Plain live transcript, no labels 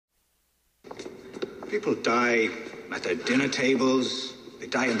People die at their dinner tables, they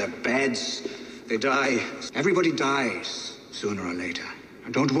die in their beds, they die. Everybody dies sooner or later.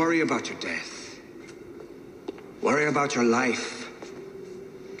 And don't worry about your death. Worry about your life.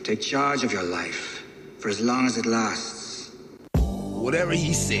 Take charge of your life for as long as it lasts. Whatever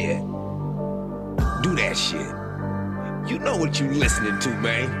he said, do that shit. You know what you listening to,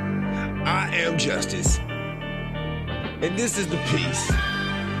 man. I am Justice. And this is the piece.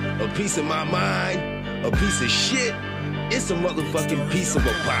 A piece of my mind, a piece of shit. It's a motherfucking piece of a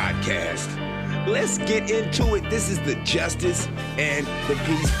podcast. Let's get into it. This is the Justice and the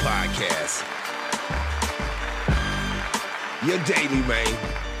Peace podcast. Your daily, man.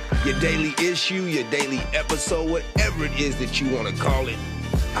 Your daily issue, your daily episode, whatever it is that you want to call it.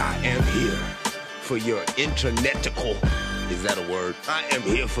 I am here for your internetical. Is that a word? I am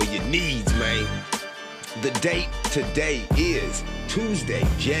here for your needs, man. The date today is Tuesday,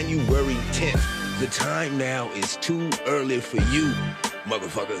 January 10th. The time now is too early for you,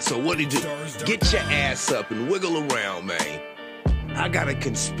 motherfucker. So what do you do? Get your ass up and wiggle around, man. I got a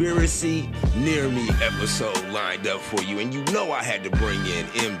conspiracy near me episode lined up for you, and you know I had to bring in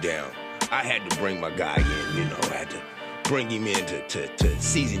M Down. I had to bring my guy in, you know, I had to bring him in to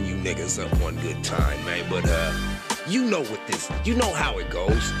season you niggas up one good time, man. But you know what this, you know how it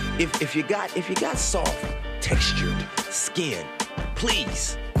goes. If you got soft, textured skin,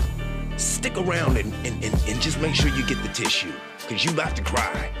 please stick around and just make sure you get the tissue, cause you about to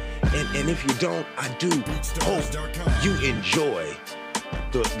cry. And if you don't, I do hope you enjoy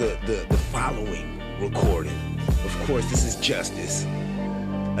the following recording. Of course, this is Justice.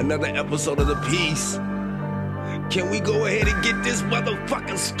 Another episode of The Peace. Can we go ahead and get this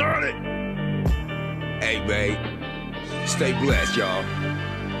motherfucker started? Hey, babe. Stay blessed, y'all.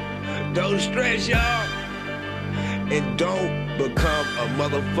 Don't stress, y'all. And don't become a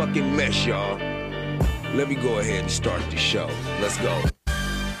motherfucking mess, y'all. Let me go ahead and start the show. Let's go.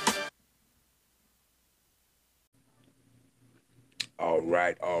 All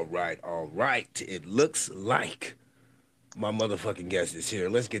right. It looks like my motherfucking guest is here.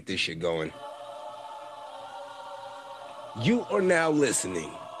 Let's get this shit going. You are now listening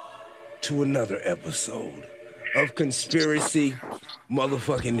to another episode of Conspiracy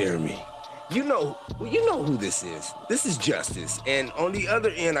Motherfucking Near Me. You know who this is. This is Justice. And on the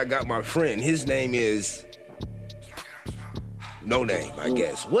other end, I got my friend. His name is no name, I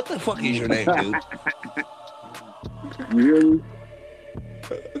guess. What the fuck is your name, dude? You hear me?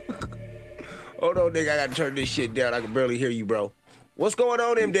 Hold on, nigga. I gotta turn this shit down. I can barely hear you, bro. What's going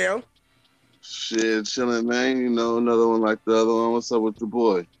on, M Down? Shit, chilling, man. You know, another one like the other one. What's up with the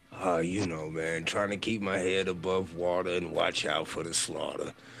boy? You know, man. Trying to keep my head above water and watch out for the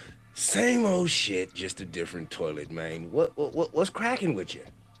slaughter. Same old shit, just a different toilet, man. What's cracking with you?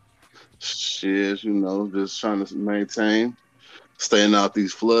 Shit, you know, just trying to maintain, staying out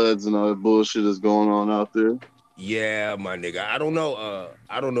these floods and all that bullshit that's going on out there. Yeah, my nigga. I don't know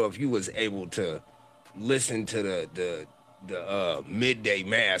if you was able to listen to the midday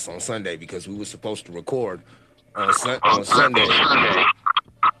mass on Sunday, because we were supposed to record on Sunday.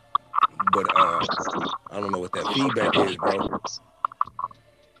 But I don't know what that feedback is, bro.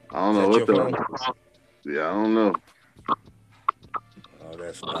 I don't know what the. Yeah, I don't know. Oh,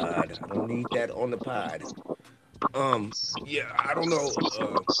 that's odd. I don't need that on the pod. Yeah, I don't know.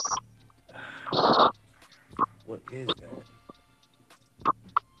 What is that?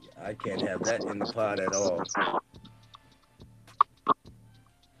 Yeah, I can't have that in the pod at all.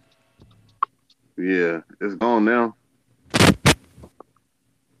 Yeah, it's gone now.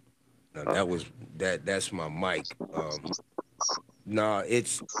 No, that's my mic. Nah,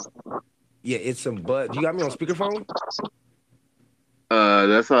 it's some bud. You got me on speakerphone?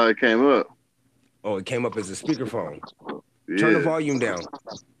 That's how it came up. Oh, it came up as a speakerphone. Yeah. Turn the volume down.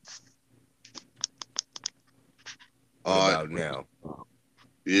 What about now?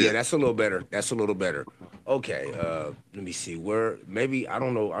 Yeah, that's a little better. Okay, let me see. Maybe, I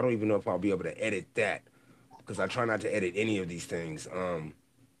don't know. I don't even know if I'll be able to edit that, because I try not to edit any of these things.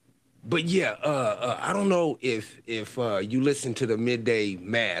 But yeah, I don't know if you listen to the midday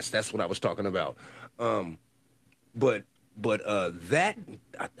mass. That's what I was talking about. But that,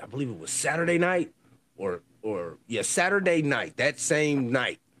 I believe it was Saturday night, or Saturday night. That same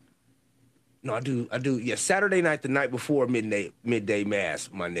night. No, I do. Yeah, Saturday night, the night before midday mass,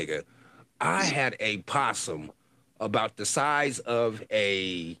 my nigga. I had a possum about the size of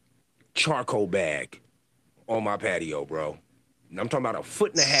a charcoal bag on my patio, bro. I'm talking about 1.5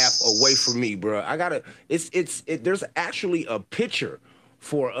 feet away from me, bro. There's actually a picture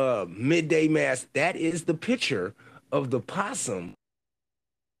for midday mass. That is the picture of the possum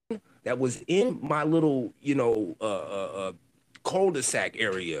that was in my little, cul-de-sac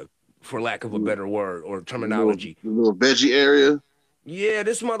area, for lack of a better word or terminology. The little veggie area. Yeah,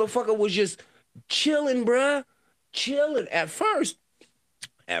 this motherfucker was just chilling, bruh. Chilling. At first,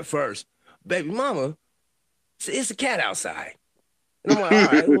 baby mama, it's a cat outside. And I'm like, all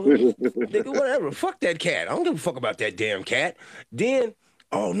right, well, nigga, whatever. Fuck that cat. I don't give a fuck about that damn cat. Then,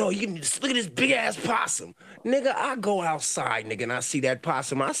 oh no, you can just look at this big ass possum. Nigga, I go outside, nigga, and I see that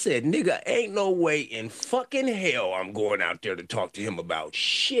possum. I said, nigga, ain't no way in fucking hell I'm going out there to talk to him about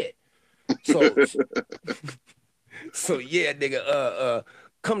shit. So, so yeah, nigga,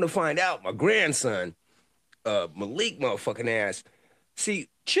 come to find out, my grandson, Malik motherfucking ass. See,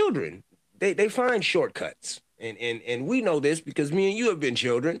 children, they find shortcuts. And we know this because me and you have been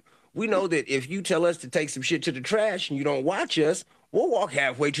children. We know that if you tell us to take some shit to the trash and you don't watch us, we'll walk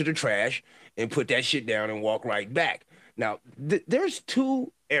halfway to the trash and put that shit down and walk right back. Now, there's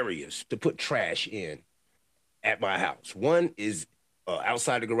two areas to put trash in at my house. One is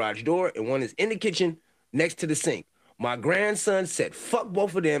outside the garage door, and one is in the kitchen next to the sink. My grandson said, fuck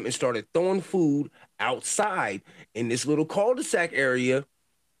both of them, and started throwing food outside in this little cul-de-sac area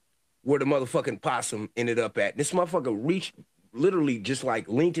where the motherfucking possum ended up at. This motherfucker reached, literally just like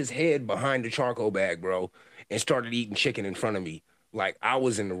leaned his head behind the charcoal bag, bro, and started eating chicken in front of me like I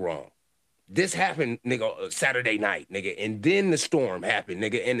was in the wrong. This happened, nigga, Saturday night, nigga, and then the storm happened,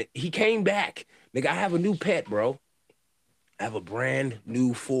 nigga, and he came back. Nigga, I have a new pet, bro. I have a brand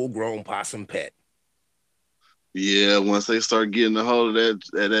new full-grown possum pet. Yeah, once they start getting a hold of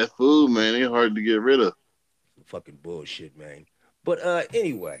that food, man, it's hard to get rid of. Fucking bullshit, man. But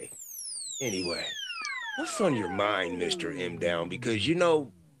anyway, what's on your mind, Mr. M Down? Because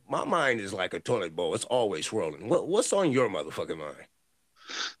my mind is like a toilet bowl. It's always swirling. What's on your motherfucking mind?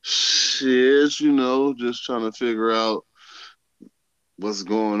 Shit, just trying to figure out what's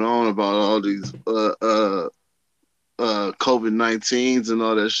going on about all these COVID-19s and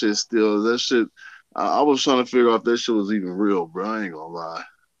all that shit still. That shit, I was trying to figure out if that shit was even real, bro. I ain't gonna lie.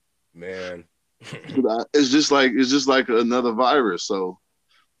 Man. It's just like another virus, so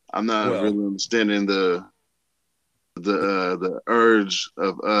I'm not really understanding the urge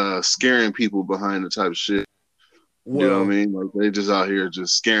of scaring people behind the type of shit. You know what I mean? Like they just out here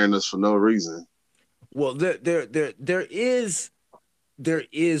just scaring us for no reason. Well, there is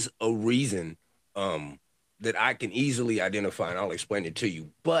a reason that I can easily identify, and I'll explain it to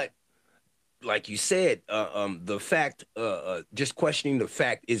you. But like you said, the fact, just questioning the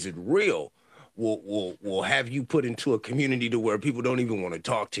fact, is it real? Will have you put into a community to where people don't even want to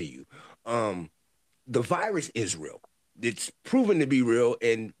talk to you. The virus is real. It's proven to be real,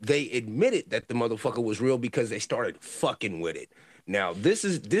 and they admitted that the motherfucker was real because they started fucking with it. Now, this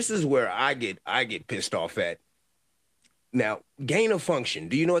is where I get pissed off at. Now, gain of function.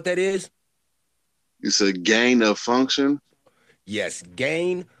 Do you know what that is? You said gain of function? Yes,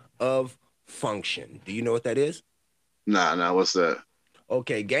 gain of function. Do you know what that is? Nah, what's that?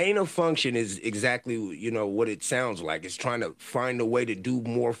 Okay, gain of function is exactly, what it sounds like. It's trying to find a way to do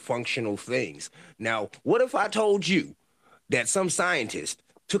more functional things. Now, what if I told you that some scientist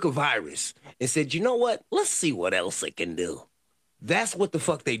took a virus and said, you know what? Let's see what else it can do. That's what the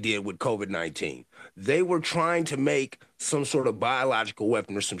fuck they did with COVID-19. They were trying to make some sort of biological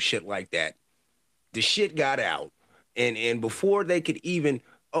weapon or some shit like that. The shit got out. And before they could even...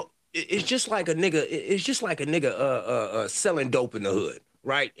 It's just like a nigga. It's just like a nigga selling dope in the hood,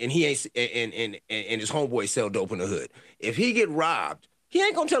 right? And he ain't and his homeboy sell dope in the hood. If he get robbed, he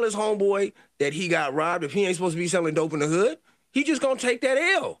ain't gonna tell his homeboy that he got robbed. If he ain't supposed to be selling dope in the hood, he just gonna take that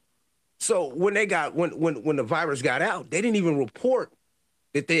L. So when the virus got out, they didn't even report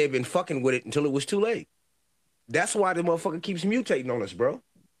that they had been fucking with it until it was too late. That's why the motherfucker keeps mutating on us, bro.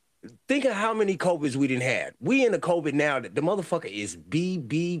 Think of how many COVIDs we didn't have. We in the COVID now that the motherfucker is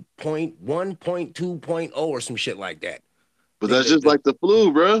BB.1.2.0 or some shit like that. But that's just like the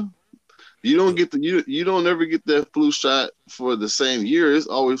flu, bro. You don't get you don't ever get that flu shot for the same year. It's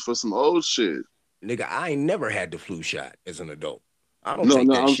always for some old shit. Nigga, I ain't never had the flu shot as an adult. I don't take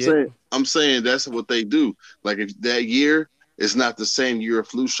that shit. I'm saying that's what they do. Like if that year it's not the same year of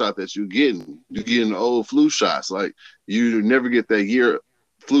flu shot that you're getting. You're getting the old flu shots. Like you never get that year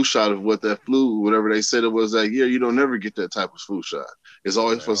flu shot of what that flu, whatever they said it was that year. You don't never get that type of flu shot. It's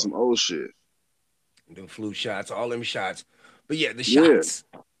always for some old shit. Them flu shots, all them shots. But yeah, the shots.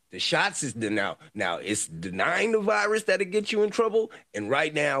 Yeah. The shots is now it's denying the virus that'll get you in trouble. And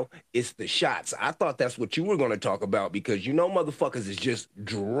right now it's the shots. I thought that's what you were going to talk about because motherfuckers is just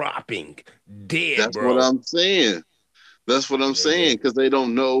dropping dead, that's bro. What I'm saying. That's what I'm saying because they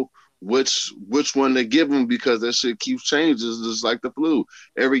don't know which one they give them, because that shit keeps changing, just like the flu.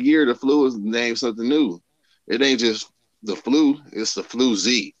 Every year the flu is named something new. It ain't just the flu; it's the flu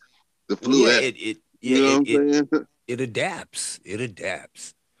Z, the flu Yeah, F. You know what I'm saying? it adapts. It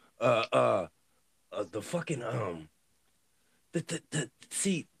adapts. The fucking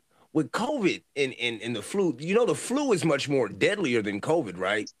see, with COVID and the flu, the flu is much more deadlier than COVID,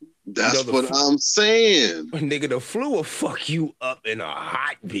 right? That's what I'm saying. Nigga, the flu will fuck you up in a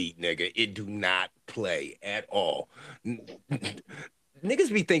heartbeat, nigga. It do not play at all.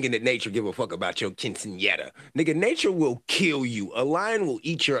 Niggas be thinking that nature give a fuck about your quinceañera. Nigga, nature will kill you. A lion will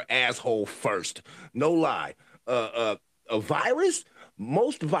eat your asshole first. No lie. A virus,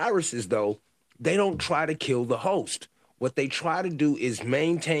 most viruses, though, they don't try to kill the host. What they try to do is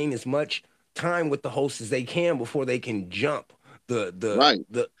maintain as much time with the host as they can before they can jump. You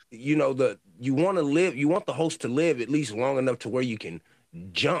want to live, you want the host to live at least long enough to where you can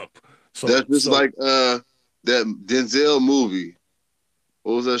jump. So that's just like that Denzel movie.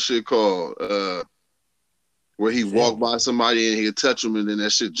 What was that shit called? Where he walked by somebody and he'd touch them, and then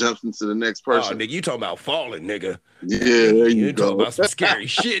that shit jumps into the next person. Oh, nigga, you talking about falling, nigga. Yeah, there you talking about some scary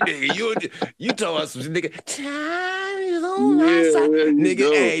shit, nigga. You talking about some nigga. Time is on my side.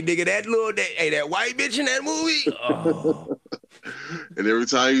 Nigga, hey, nigga, that white bitch in that movie. Oh. And every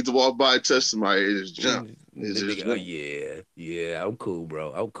time you walk by and touch somebody, it just jump. Oh, yeah, I'm cool,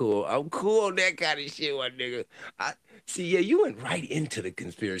 bro. I'm cool on that kind of shit, my nigga. You went right into the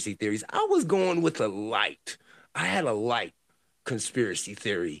conspiracy theories. I was going with I had a light conspiracy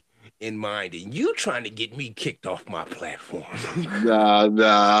theory in mind, and you trying to get me kicked off my platform.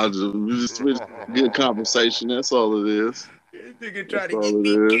 Nah, just good conversation. That's all it is. Nigga trying to get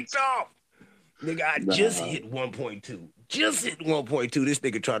me kicked off. Nigga, I just hit 1.2. Just hit 1.2. This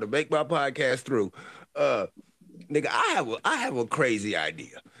nigga trying to make my podcast through. Nigga, I have a crazy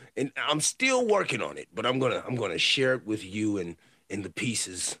idea, and I'm still working on it, but I'm gonna share it with you and the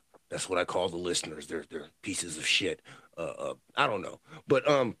pieces. That's what I call the listeners. They're pieces of shit. I don't know, but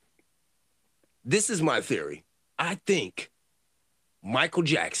this is my theory. I think Michael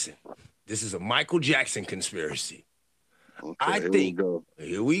Jackson. This is a Michael Jackson conspiracy. Okay, I think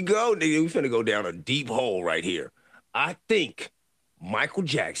here we go, nigga. We finna go down a deep hole right here. I think Michael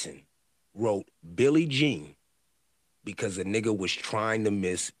Jackson wrote Billie Jean because the nigga was trying to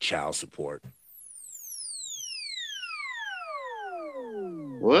miss child support.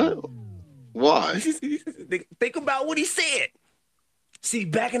 What? Why? Think about what he said. See,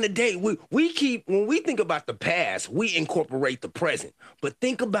 back in the day, when we think about the past, we incorporate the present. But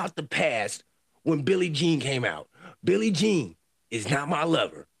think about the past when Billie Jean came out. Billie Jean is not my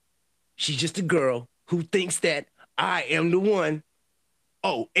lover. She's just a girl who thinks that I am the one.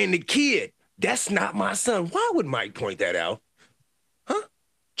 Oh, and the kid, that's not my son. Why would Mike point that out? Huh?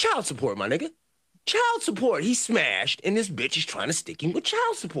 Child support, my nigga. Child support. He smashed, and this bitch is trying to stick him with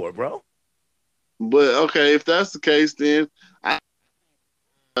child support, bro. But, okay, if that's the case, then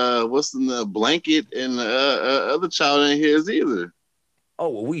what's in the blanket and the other child ain't his either. Oh,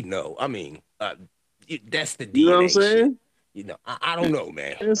 well, we know. I mean, that's the DNA. You know what I'm saying? Shit. I don't know,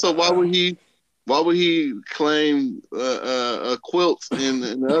 man. And so why would he claim quilts in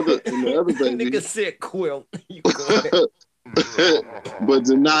the other baby? Nigga said quilt. But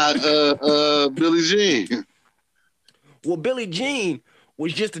deny Billie Jean. Well, Billie Jean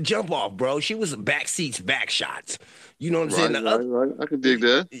was just a jump off, bro. She was back seats, back shots. You know what I'm saying? Right. I can dig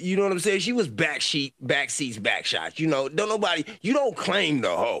that. You know what I'm saying? She was back seats, back shots. You don't claim the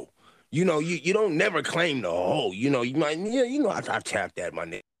hoe. You don't never claim the hoe. You might, I tapped that, my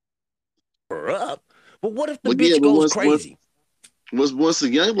nigga. Her up. But what if the bitch goes crazy? Once the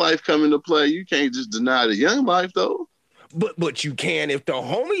young life come into play, you can't just deny the young life, though. But you can if the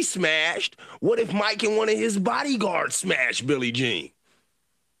homie smashed. What if Mike and one of his bodyguards smashed Billie Jean?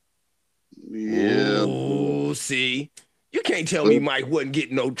 Yeah. Oh, see? You can't tell me Mike wasn't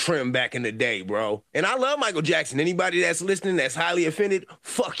getting no trim back in the day, bro. And I love Michael Jackson. Anybody that's listening that's highly offended,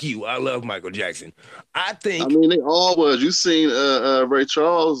 fuck you. I love Michael Jackson. I mean, they all was. You seen Ray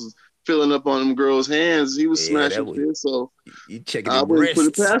Charles filling up on them girls' hands. He was smashing shit, so you checking I wouldn't put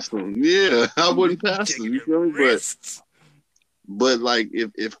it past him. Yeah, I wouldn't pass him. You feel me? But like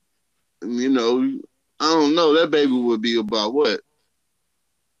if I don't know, that baby would be about what?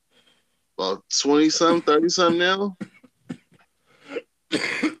 About 20-something, 30-something now?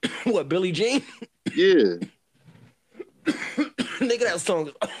 What, Billie Jean? Yeah. Nigga, that song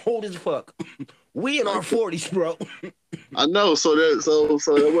is old as fuck. We in our 40s, bro. I know. So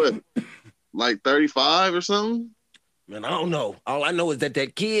that what? Like 35 or something? Man, I don't know. All I know is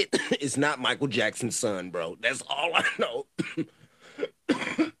that kid is not Michael Jackson's son, bro. That's all I know.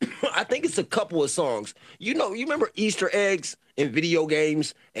 I think it's a couple of songs. You know, you remember Easter eggs in video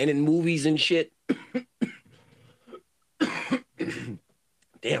games and in movies and shit?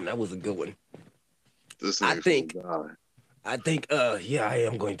 Damn, that was a good one. I think, yeah, I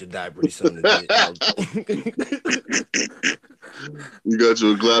am going to die pretty soon. You got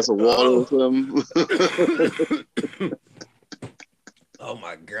you a glass of water or something? Oh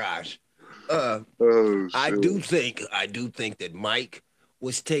my gosh. Oh, I do think that Mike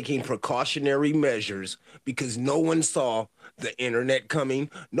was taking precautionary measures because no one saw the internet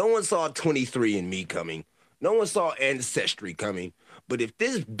coming. No one saw 23andMe coming. No one saw Ancestry coming. But if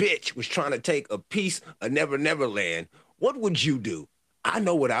this bitch was trying to take a piece of Never Never Land, what would you do? I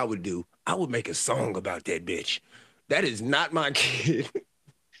know what I would do. I would make a song about that bitch. That is not my kid.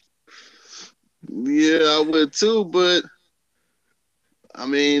 Yeah, I would too, but I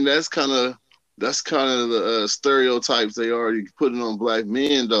mean, that's kind of the stereotypes they already putting on black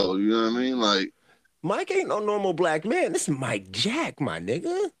men, though. You know what I mean? Like, Mike ain't no normal black man. This is Mike Jack, my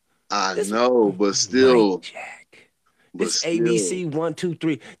nigga. I know, but still. Mike Jack. This ABC 1, 2,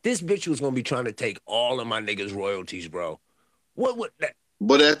 3. This bitch was gonna be trying to take all of my niggas' royalties, bro. What would that?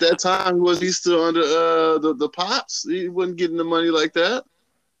 But at that time, was he still under the Pops? He wasn't getting the money like that.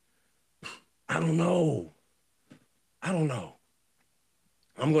 I don't know.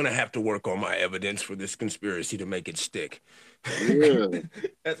 I'm gonna have to work on my evidence for this conspiracy to make it stick. Yeah,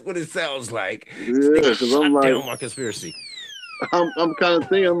 that's what it sounds like. Yeah, because I'm like, down my conspiracy. I'm kind of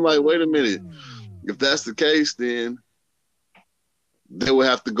thinking. I'm like, wait a minute. If that's the case, then they would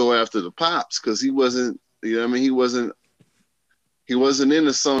have to go after the Pops because he wasn't. You know what I mean? He wasn't in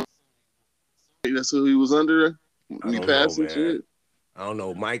the song. That's who he was under when he passed and shit. I don't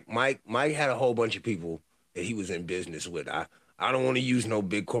know. Mike had a whole bunch of people that he was in business with. I don't want to use no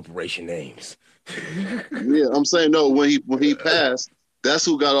big corporation names. Yeah, I'm saying no. When he passed, that's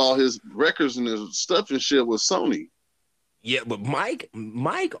who got all his records and his stuff and shit was Sony. Yeah, but Mike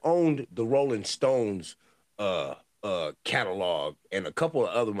owned the Rolling Stones catalog and a couple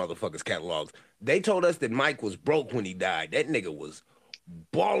of other motherfuckers' catalogs. They told us that Mike was broke when he died. That nigga was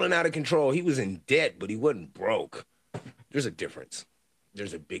balling out of control. He was in debt, but he wasn't broke. There's a difference.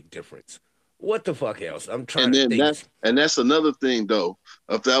 There's a big difference. What the fuck else? I'm trying to think. That's another thing though.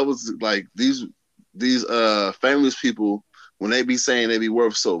 If that was like these famous people, when they be saying they be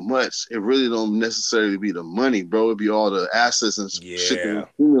worth so much, it really don't necessarily be the money, bro. It'd be all the assets and shit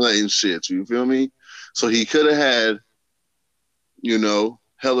accumulating shit. You feel me? So he could have had,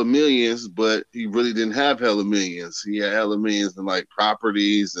 hella millions, but he really didn't have hella millions. He had hella millions in like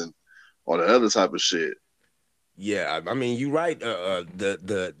properties and all the other type of shit. Yeah, I mean, you're right.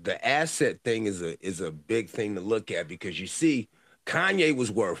 The asset thing is a big thing to look at because you see, Kanye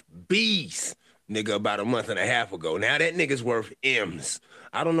was worth B's, nigga, about a month and a half ago. Now that nigga's worth M's.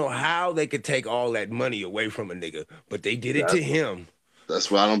 I don't know how they could take all that money away from a nigga, but they did it to him.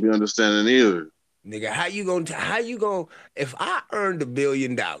 That's why I don't be understanding either. Nigga, how you gonna, if I earned $1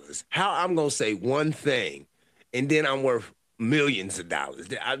 billion, how I'm gonna say one thing and then I'm worth millions of dollars?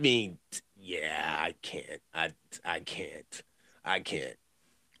 I mean, yeah, I can't. I can't.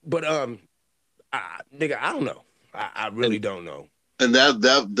 But nigga, I don't know. I really don't know. And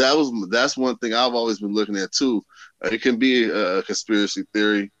that's one thing I've always been looking at too. It can be a conspiracy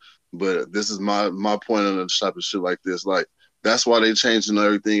theory, but this is my point on the type of shit like this. Like that's why they changing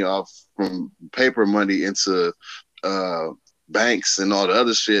everything off from paper money into banks and all the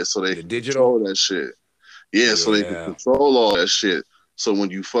other shit, so they control that shit. Yeah, so they can control all that shit. So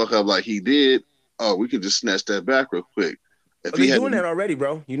when you fuck up like he did, we can just snatch that back real quick. They're doing that already,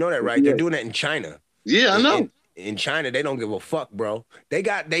 bro. You know that, right? Yeah. They're doing that in China. Yeah, I know. In China, they don't give a fuck, bro. They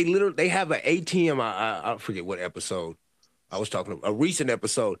have an ATM. I forget what episode I was talking about. A recent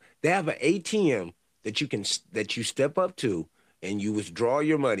episode. They have an ATM that you step up to and you withdraw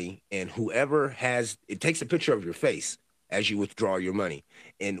your money, and whoever it takes a picture of your face as you withdraw your money.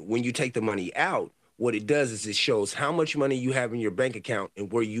 And when you take the money out, what it does is it shows how much money you have in your bank account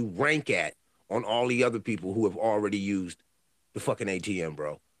and where you rank at on all the other people who have already used the fucking ATM,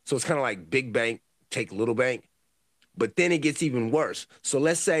 bro. So it's kind of like big bank, take little bank. But then it gets even worse. So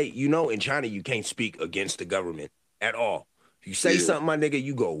let's say, in China, you can't speak against the government at all. If you say something, my nigga,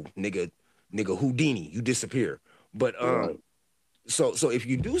 you go, nigga Houdini, you disappear. But so if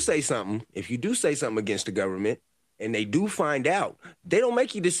you do say something against the government, and they do find out, they don't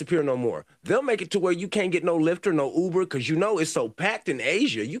make you disappear no more. They'll make it to where you can't get no Lyft or no Uber because it's so packed in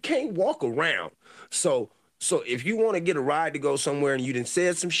Asia, you can't walk around. So if you want to get a ride to go somewhere and you done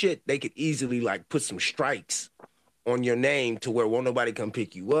said some shit, they could easily like put some strikes on your name to where won't nobody come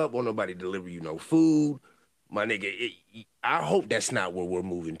pick you up, won't nobody deliver you no food, my nigga, I hope that's not where we're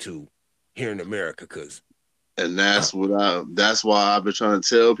moving to here in America, cause. And that's why I've been trying to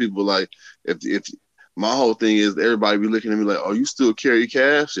tell people, like, if my whole thing is everybody be looking at me like, oh, you still carry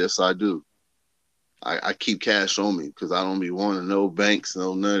cash? Yes, I do. I keep cash on me because I don't be wanting no banks,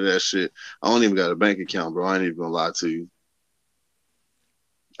 none of that shit. I don't even got a bank account, bro. I ain't even gonna lie to you.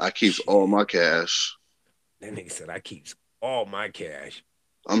 I keeps all my cash. That nigga said I keeps all my cash.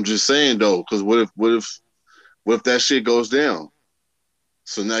 I'm just saying though, because what if that shit goes down?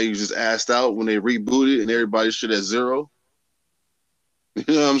 So now you just asked out when they reboot it and everybody's shit at zero. You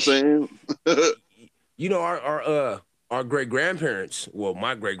know what I'm saying? You know, our great grandparents, well,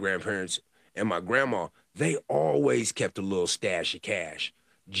 my great grandparents and my grandma, they always kept a little stash of cash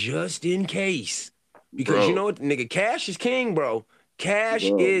just in case. Because bro. You know what, nigga, cash is king, bro. Cash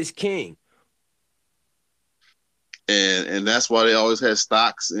is king. And that's why they always had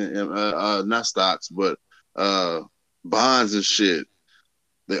stocks and not stocks, but bonds and shit.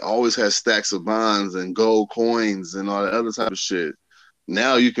 They always had stacks of bonds and gold coins and all that other type of shit.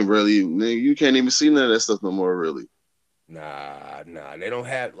 Now you can't even see none of that stuff no more, really. Nah, they don't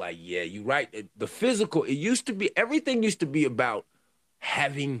have, like, yeah, you right. The physical, everything used to be about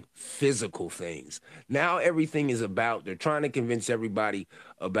having physical things. Now everything is about, they're trying to convince everybody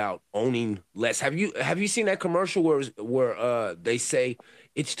about owning less. Have you seen that commercial where they say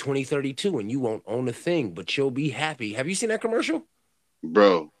it's 2032 and you won't own a thing, but you'll be happy? Have you seen that commercial?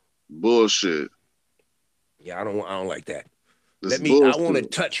 Bro, bullshit. Yeah, I don't like that. This I want to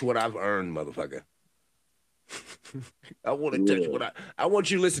touch what I've earned, motherfucker. I want to touch I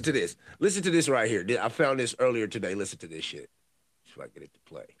want you to listen to this. Listen to this right here. I found this earlier today. Listen to this shit. So I get it to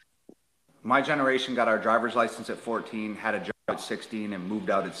play. My generation got our driver's license at 14, had a job at 16, and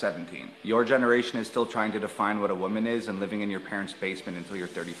moved out at 17. Your generation is still trying to define what a woman is and living in your parents' basement until you're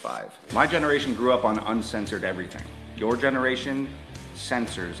 35. My generation grew up on uncensored everything. Your generation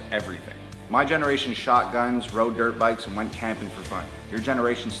censors everything. My generation shot guns, rode dirt bikes, and went camping for fun. Your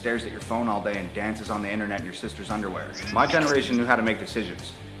generation stares at your phone all day and dances on the internet in your sister's underwear. My generation knew how to make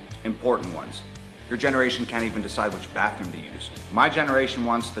decisions, important ones. Your generation can't even decide which bathroom to use. My generation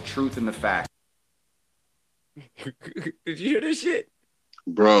wants the truth and the facts. Did you hear this shit?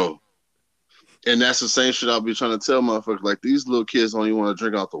 Bro. And that's the same shit I'll be trying to tell motherfuckers. Like, these little kids don't even want to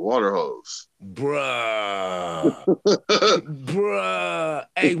drink out the water hose. Bruh. Bruh.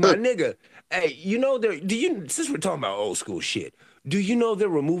 Hey, my nigga. Hey, you know, since we're talking about old school shit, do you know they're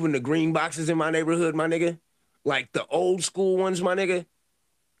removing the green boxes in my neighborhood, my nigga? Like the old school ones, my nigga?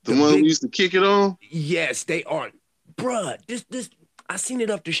 The one we used to kick it on? Yes, they aren't. Bruh, I seen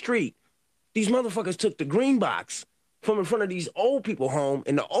it up the street. These motherfuckers took the green box from in front of these old people home,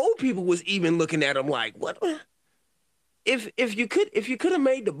 and the old people was even looking at them like, what? If you could have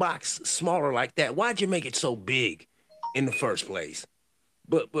made the box smaller like that, why'd you make it so big in the first place?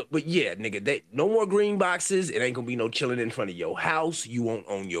 But yeah, nigga, no more green boxes. It ain't gonna be no chilling in front of your house. You won't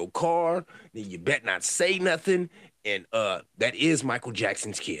own your car. Then you bet not say nothing. And that is Michael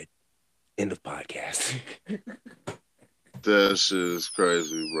Jackson's kid. End of podcast. That shit is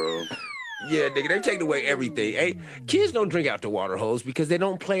crazy, bro. Yeah, nigga, they take away everything. Hey, kids don't drink out the water hose because they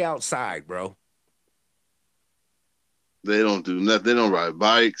don't play outside, bro. They don't do nothing. They don't ride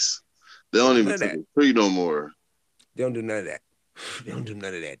bikes. They don't even take a tree no more. They don't do none of that. They don't do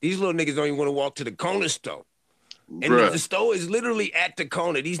none of that. These little niggas don't even want to walk to the corner store. And if the store is literally at the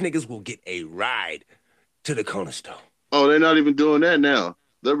corner, these niggas will get a ride to the corner store. Oh, they're not even doing that now.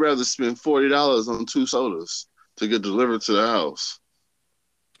 They'd rather spend $40 on 2 sodas to get delivered to the house.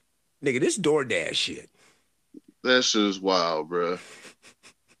 Nigga, this DoorDash shit. That shit is wild, bro.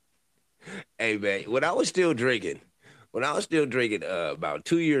 Hey, man, when I was still drinking about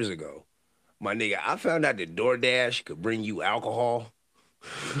 2 years ago, my nigga, I found out that DoorDash could bring you alcohol.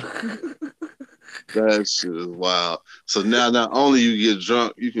 That shit is wild. So now not only you get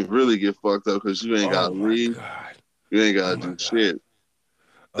drunk, you can really get fucked up because you ain't got to leave. God. You ain't got to do shit.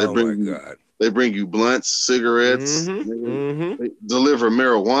 God. They bring you blunts, cigarettes. They deliver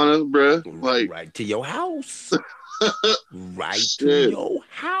marijuana, bro. Like, right to your house. Right to your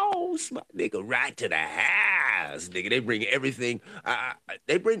house, my nigga. Right to the house, nigga. They bring everything.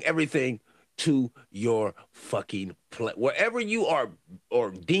 They bring everything to your fucking place. Wherever you are, or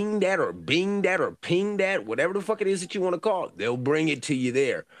dinged at, or binged at, or pinged at, whatever the fuck it is that you want to call it, they'll bring it to you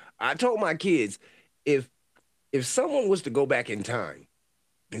there. I told my kids, if someone was to go back in time,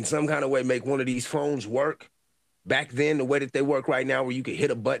 in some kind of way make one of these phones work, back then the way that they work right now, where you could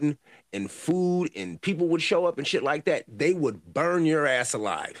hit a button and food and people would show up and shit like that, they would burn your ass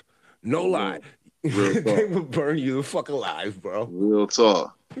alive. No lie. They would burn you the fuck alive, bro. Real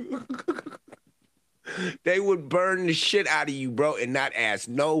talk. They would burn the shit out of you, bro, and not ask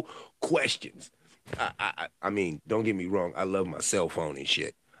no questions. I mean, don't get me wrong. I love my cell phone and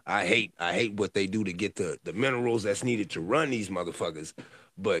shit. I hate what they do to get the minerals that's needed to run these motherfuckers.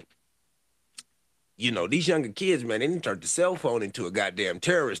 But you know, these younger kids, man, they didn't turn the cell phone into a goddamn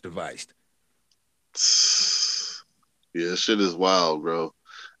terrorist device. Yeah, shit is wild, bro.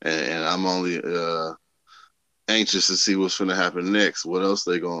 And I'm only anxious to see what's gonna happen next. What else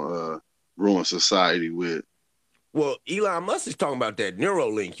they gonna ruin society with? Well, Elon Musk is talking about that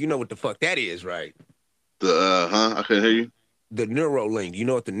Neuralink. You know what the fuck that is, right? The I couldn't hear you. The Neuralink. You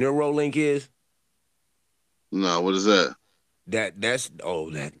know what the Neuralink is? No, what is that? You're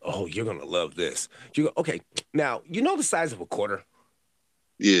gonna love this. Okay, now you know the size of a quarter.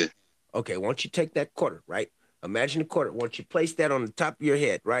 Yeah. Okay, once you take that quarter, right? Imagine a quarter. Once you place that on the top of your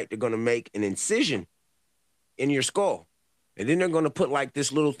head, right? They're gonna make an incision in your skull, and then they're gonna put like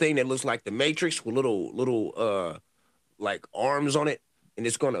this little thing that looks like the Matrix with little like arms on it, and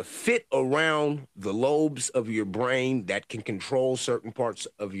it's gonna fit around the lobes of your brain that can control certain parts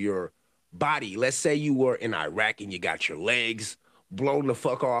of your body. Let's say you were in Iraq and you got your legs blown the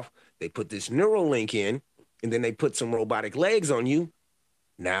fuck off. They put this Neuralink in, and then they put some robotic legs on you.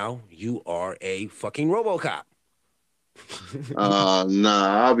 Now you are a fucking RoboCop.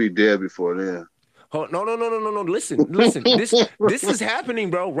 Nah, I'll be dead before then. Oh, no. Listen. This is happening,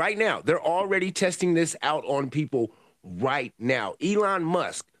 bro, right now. They're already testing this out on people right now. Elon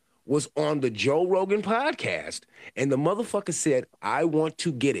Musk was on the Joe Rogan podcast, and the motherfucker said, I want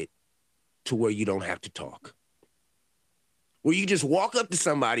to get it to where you don't have to talk. Where you just walk up to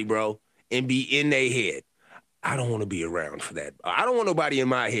somebody, bro, and be in their head. I don't want to be around for that. I don't want nobody in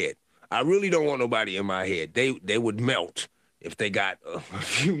my head. I really don't want nobody in my head. They would melt if they got a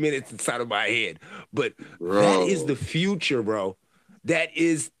few minutes inside of my head. But that is the future, bro. That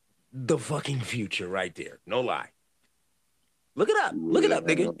is the fucking future right there. No lie. Look it up. Look it up,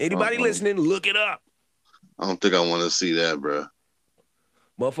 nigga. Anybody listening, look it up. I don't think I want to see that, bro.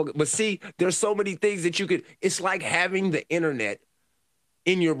 Motherfucker. But see, there's so many things that you could, it's like having the internet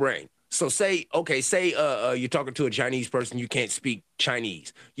in your brain. So say you're talking to a Chinese person, you can't speak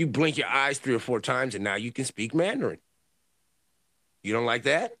Chinese. You blink your eyes 3 or 4 times and now you can speak Mandarin. You don't like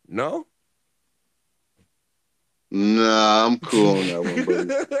that? No? Nah, I'm cool on that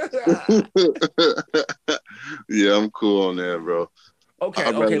one, buddy. Yeah, I'm cool on that, bro.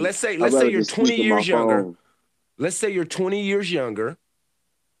 Okay. Let's say you're 20 years younger. Let's say you're 20 years younger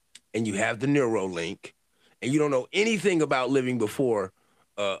and you have the Neuralink and you don't know anything about living before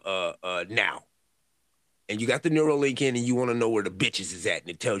now. And you got the Neuralink in and you want to know where the bitches is at and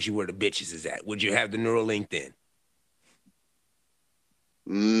it tells you where the bitches is at. Would you have the Neuralink then?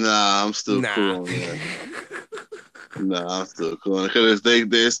 Nah, I'm still cool on that. Nah, I'm still cool because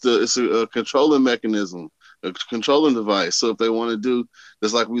it's a controlling mechanism, a controlling device. So if they want to do,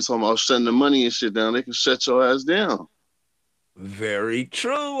 just like we was talking about shutting the money and shit down, they can shut your ass down. Very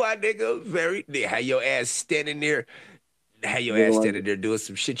true, my nigga. Have your ass standing there. Have your ass standing there doing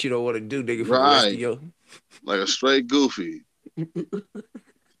some shit you don't want to do, nigga. For the rest of your... Like a straight goofy.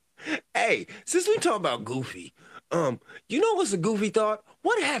 Hey, since we talk about goofy, you know what's a goofy thought?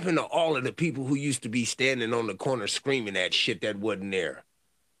 What happened to all of the people who used to be standing on the corner screaming that shit that wasn't there?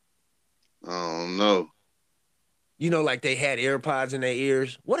 I don't know. You know, like they had AirPods in their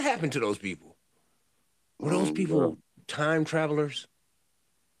ears. What happened to those people? Were those people time travelers?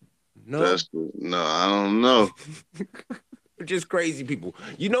 No. No, I don't know. Just crazy people.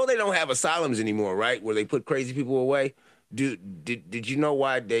 You know they don't have asylums anymore, right? Where they put crazy people away. Did you know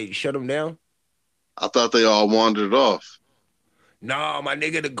why they shut them down? I thought they all wandered off. No, my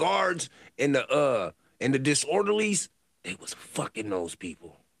nigga, the guards and the disorderlies, they was fucking those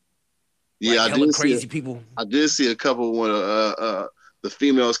people. Yeah, like, I did crazy people. I did see a couple when the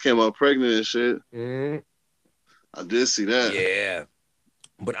females came up pregnant and shit. Mm-hmm. I did see that. Yeah.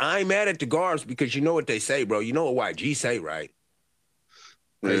 But I ain't mad at the guards because you know what they say, bro. You know what YG say, right?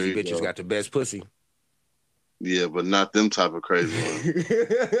 Crazy bitches got the best pussy. Yeah, but not them type of crazy ones.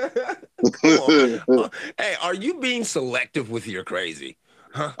 Come on. Hey, are you being selective with your crazy?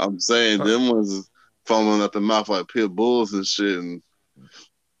 Huh? I'm saying them ones foaming at the mouth like pit bulls and shit. And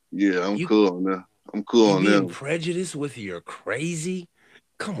yeah, I'm cool on that. I'm cool on them. Prejudiced with your crazy?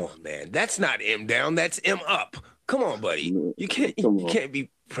 Come on, man. That's not M down. That's M up. Come on, buddy. You can't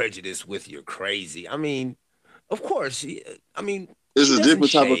be prejudiced with your crazy. I mean, of course. I mean, it's a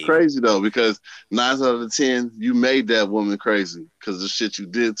different type of crazy though, because 9 out of 10, you made that woman crazy because of the shit you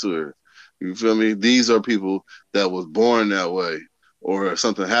did to her. You feel me? These are people that was born that way, or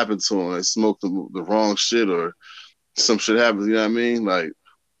something happened to them. They smoked the wrong shit, or some shit happens. You know what I mean? Like,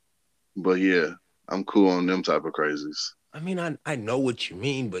 but yeah, I'm cool on them type of crazies. I mean, I know what you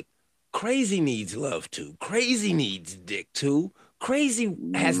mean, but crazy needs love too. Crazy needs dick too. Crazy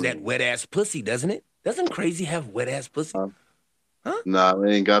has that wet ass pussy, doesn't it? Doesn't crazy have wet ass pussy? Huh? Nah,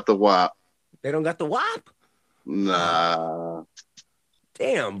 they ain't got the WAP. They don't got the WAP? Nah.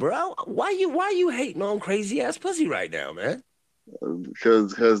 Damn, bro. Why you hating on crazy ass pussy right now, man?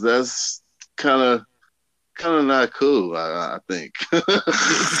 Because that's kind of not cool. I think.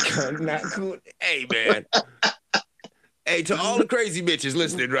 It's kind of not cool. Hey, man. Hey, to all the crazy bitches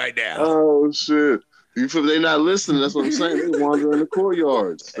listening right now. Oh shit! You feel they not listening? That's what I'm saying. They wander in the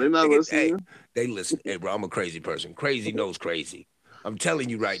courtyards. They not listening. Hey, they listen. Hey, bro, I'm a crazy person. Crazy knows crazy. I'm telling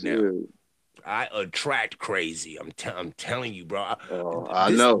you right now. I attract crazy. I'm telling you, bro. I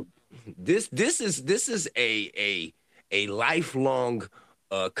know. This is a lifelong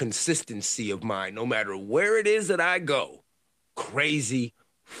consistency of mine. No matter where it is that I go, crazy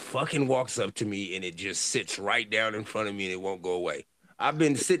fucking walks up to me and it just sits right down in front of me and it won't go away. I've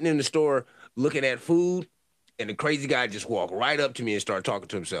been sitting in the store looking at food, and the crazy guy just walked right up to me and started talking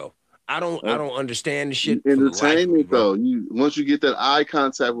to himself. I don't understand the shit. Entertainment though. Once you get that eye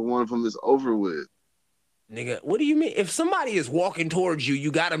contact with one of them, it's over with. Nigga, what do you mean? If somebody is walking towards you,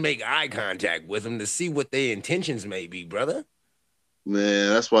 you got to make eye contact with them to see what their intentions may be, brother. Man,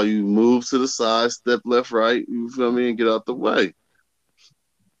 that's why you move to the side, step left, right. You feel me, and get out the way.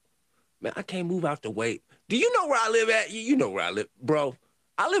 Man, I can't move out the way. Do you know where I live at? You know where I live, bro.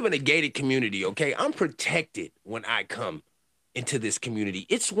 I live in a gated community, okay? I'm protected when I come into this community.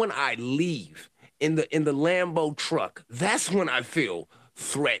 It's when I leave in the Lambo truck. That's when I feel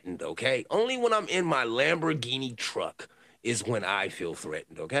threatened, okay? Only when I'm in my Lamborghini truck is when I feel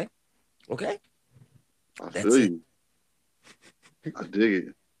threatened, okay? Okay? That's feel you. I dig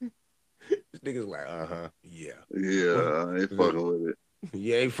it. This nigga's like, yeah. Yeah, I ain't fucking with it.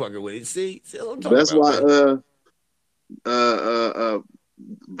 You ain't fucking with it. See what I'm talking That's about, why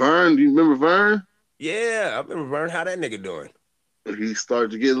Vern, do you remember Vern? Yeah, I remember Vern. How that nigga doing? He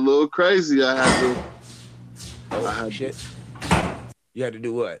started to get a little crazy. I had shit. You had to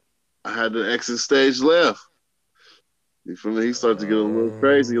do what? I had to exit stage left. You feel me? He started to get a little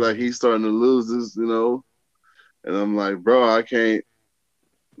crazy. Like he's starting to lose this, you know. And I'm like, bro, I can't.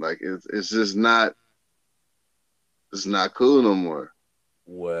 Like it's just not. It's not cool no more.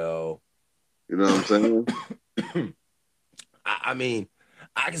 Well, you know what I'm saying? I mean,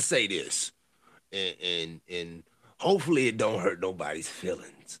 I can say this, and hopefully it don't hurt nobody's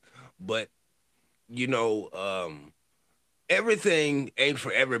feelings. But you know, everything ain't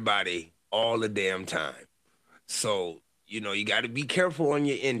for everybody all the damn time. So you know, you got to be careful on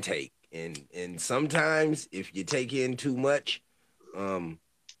your intake. And sometimes if you take in too much,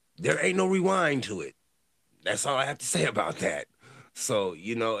 there ain't no rewind to it. That's all I have to say about that. So,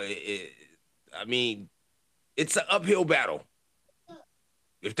 you know, I mean, it's an uphill battle.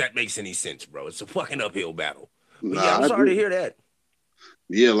 If that makes any sense, bro. It's a fucking uphill battle. But yeah, I'm sorry to hear that.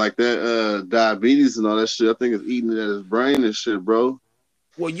 Yeah, like that diabetes and all that shit. I think it's eating it at his brain and shit, bro.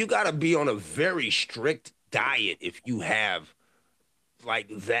 Well, you got to be on a very strict diet if you have like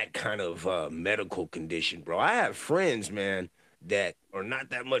that kind of medical condition, bro. I have friends, man, that are not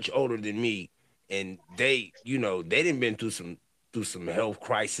that much older than me, and they, you know, they done been through some health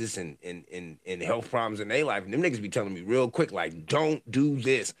crisis and health problems in their life, and them niggas be telling me real quick, like, don't do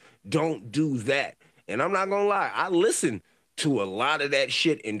this, don't do that. And I'm not gonna lie, I listen to a lot of that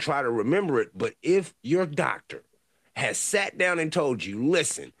shit and try to remember it, but if your doctor has sat down and told you,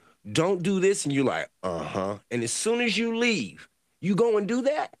 listen, don't do this, and you're like, and as soon as you leave, you go and do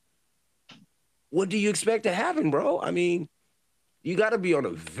that? What do you expect to happen, bro? I mean, you got to be on a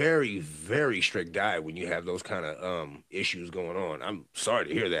very, very strict diet when you have those kind of issues going on. I'm sorry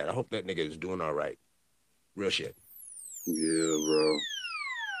to hear that. I hope that nigga is doing all right. Real shit. Yeah, bro.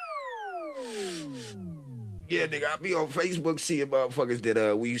 Yeah, nigga, I be on Facebook seeing motherfuckers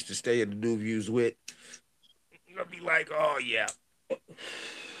that we used to stay at the New Views with. I'll be like, oh, yeah.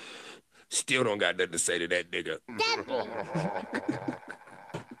 Still don't got nothing to say to that nigga.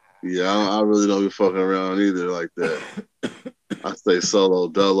 Yeah, I really don't be fucking around either like that. I stay solo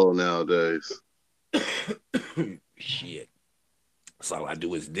dolo nowadays. Shit. So all I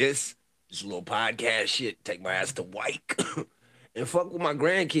do is this little podcast shit, take my ass to White and fuck with my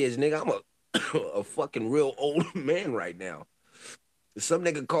grandkids, nigga. I'm a fucking real old man right now. Some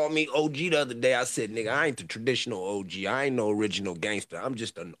nigga called me OG the other day. I said, nigga, I ain't the traditional OG. I ain't no original gangster. I'm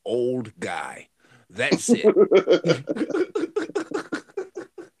just an old guy. That's it.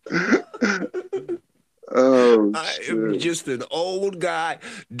 Oh Oh, I am shit. just an old guy.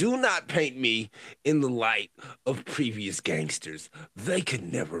 Do not paint me in the light of previous gangsters. They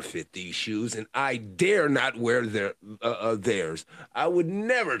could never fit these shoes, and I dare not wear theirs. I would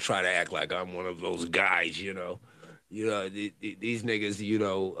never try to act like I'm one of those guys, you know. These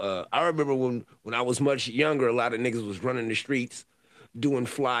niggas, I remember when I was much younger, a lot of niggas was running the streets doing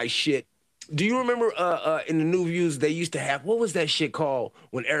fly shit. Do you remember in the New Views they used to have, what was that shit called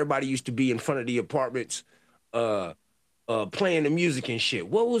when everybody used to be in front of the apartments playing the music and shit?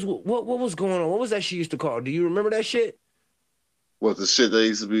 What was going on? What was that shit used to call? Do you remember that shit? What, the shit that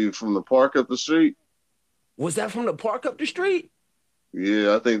used to be from the park up the street? Was that from the park up the street?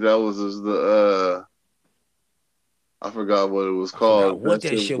 Yeah, I think that was the I forgot what it was called. What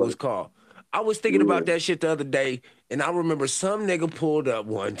that shit was called. I was thinking about Yeah. that shit the other day, and I remember some nigga pulled up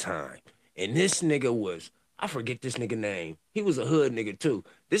one time, and this nigga was, I forget this nigga name. He was a hood nigga too.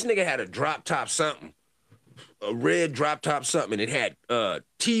 This nigga had a drop top something, a red drop top something, and it had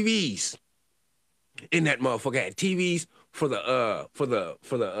TVs in that motherfucker. It had TVs for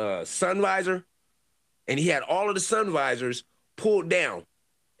the sun visor, and he had all of the sun visors pulled down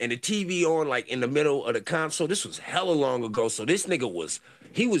and the TV on like in the middle of the console. This was hella long ago. So this nigga was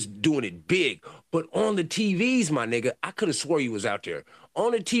doing it big. But on the TVs, my nigga, I could have swore he was out there.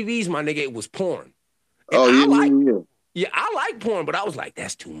 On the TVs, my nigga, it was porn. And Yeah. I like porn, but I was like,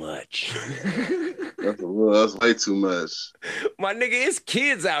 that's too much. That's way too much. My nigga, it's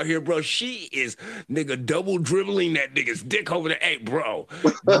kids out here, bro. She is, nigga, double dribbling that nigga's dick over the, hey, bro.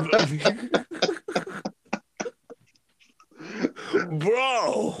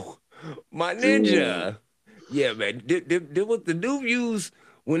 Bro, my ninja. Yeah, man. There was the New Views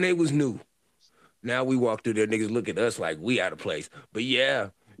when they was new. Now we walk through there, niggas look at us like we out of place. But yeah,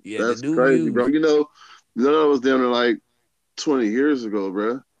 That's the New crazy, Views. bro. That was down there like 20 years ago,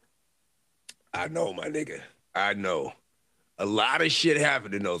 bro. I know, my nigga. I know. A lot of shit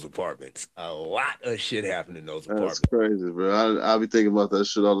happened in those apartments. A lot of shit happened in those That's apartments. crazy, bro. I be thinking about that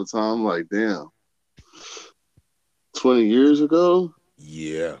shit all the time. Like, damn. 20 years ago?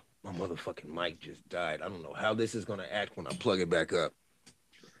 Yeah. My motherfucking mic just died. I don't know how this is going to act when I plug it back up.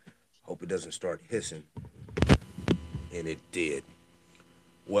 Hope it doesn't start hissing. And it did.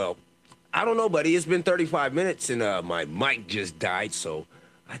 Well, I don't know, buddy. It's been 35 minutes and my mic just died, so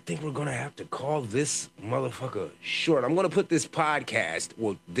I think we're going to have to call this motherfucker short. I'm going to put this podcast,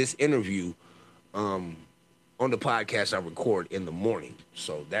 well, this interview, on the podcast I record in the morning.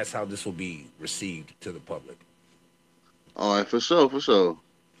 So that's how this will be received to the public. All right, for sure.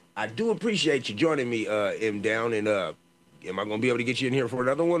 I do appreciate you joining me, M Down, and am I gonna be able to get you in here for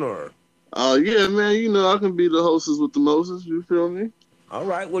another one, or? Yeah, man. I can be the hostess with the Moses. You feel me? All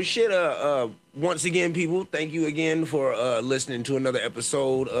right. Well, shit. Once again, people, thank you again for listening to another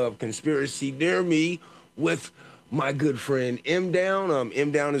episode of Conspiracy Near Me with my good friend M Down.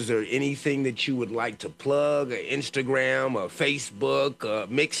 M Down, is there anything that you would like to plug? Instagram, Facebook,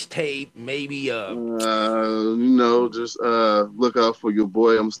 mixtape, maybe? Just look out for your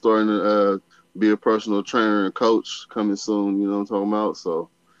boy. I'm starting to be a personal trainer and coach coming soon. You know what I'm talking about? So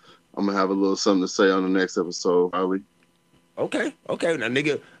I'm gonna have a little something to say on the next episode, probably. Okay. Now,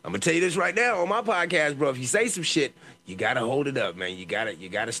 nigga, I'm gonna tell you this right now on my podcast, bro. If you say some shit, you gotta hold it up, man. You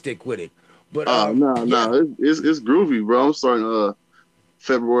gotta stick with it. But No, it's groovy, bro. I'm starting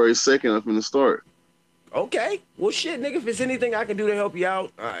February 2nd. I'm gonna start. Okay. Well, shit, nigga. If it's anything I can do to help you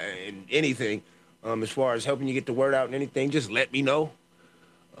out, anything, as far as helping you get the word out and anything, just let me know.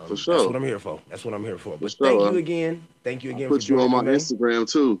 For sure. That's what I'm here for. But sure, thank you again. Thank you again. Put you on my Instagram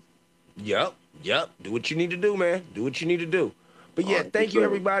too. Yep. Do what you need to do, man. Do what you need to do. But yeah, Right, thank you sure.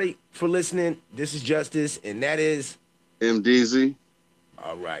 everybody for listening. This is Justice, and that is MDZ.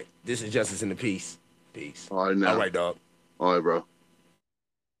 all right. This is Justice and the Peace. Peace. All right, now. All right, dog. All right, bro.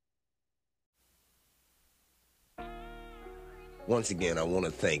 Once again, I want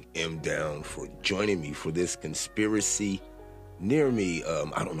to thank M Down for joining me for this Conspiracy Near Me.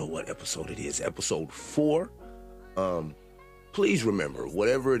 I don't know what episode it is. Episode 4. Please remember,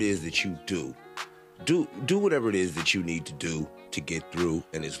 whatever it is that you do whatever it is that you need to do to get through.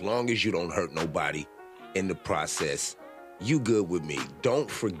 And as long as you don't hurt nobody in the process, you good with me. Don't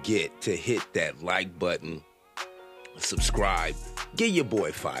forget to hit that like button, subscribe, give your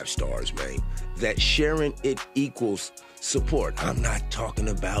boy 5 stars, man. That sharing, it equals support. I'm not talking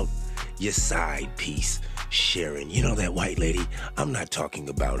about your side piece sharing. You know that white lady? I'm not talking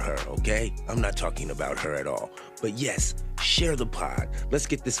about her, okay? I'm not talking about her at all. But yes, share the pod. Let's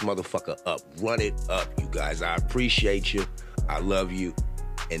get this motherfucker up. Run it up, you guys. I appreciate you. I love you.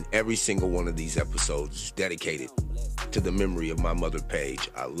 And every single one of these episodes is dedicated to the memory of my mother, Paige.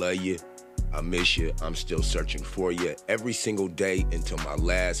 I love you. I miss you. I'm still searching for you every single day until my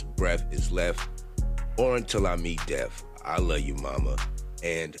last breath is left or until I meet death. I love you, mama,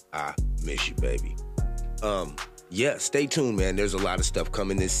 and I miss you, baby. Yeah, stay tuned, man. There's a lot of stuff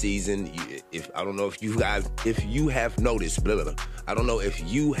coming this season. I don't know if you have noticed, blah, blah, blah. I don't know if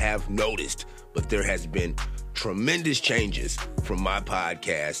you have noticed, but there has been tremendous changes from my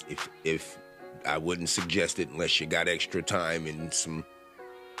podcast. If I wouldn't suggest it unless you got extra time and some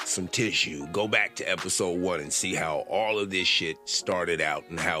tissue, go back to episode 1 and see how all of this shit started out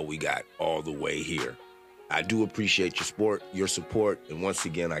and how we got all the way here. I do appreciate your support, and once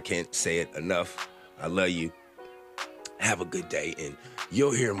again, I can't say it enough. I love you. Have a good day, and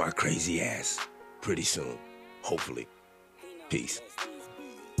you'll hear my crazy ass pretty soon, hopefully. Peace.